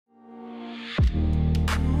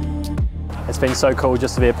It's been so cool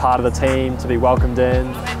just to be a part of the team, to be welcomed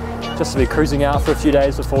in, just to be cruising out for a few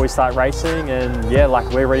days before we start racing, and yeah, like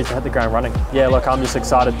we're ready to hit the ground running. Yeah, look, I'm just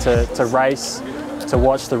excited to race, to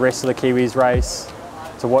watch the rest of the Kiwis race,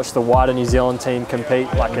 to watch the wider New Zealand team compete.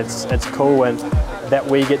 Like it's cool, and that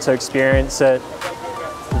we get to experience it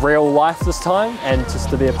real life this time, and just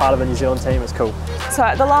to be a part of a New Zealand team is cool. So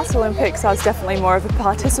at the last Olympics I was definitely more of a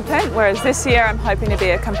participant, whereas this year I'm hoping to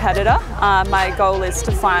be a competitor. My goal is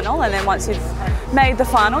to final, and then once you've made the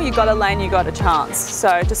final, you've got a lane, you've got a chance.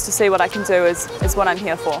 So just to see what I can do is what I'm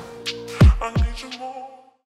here for.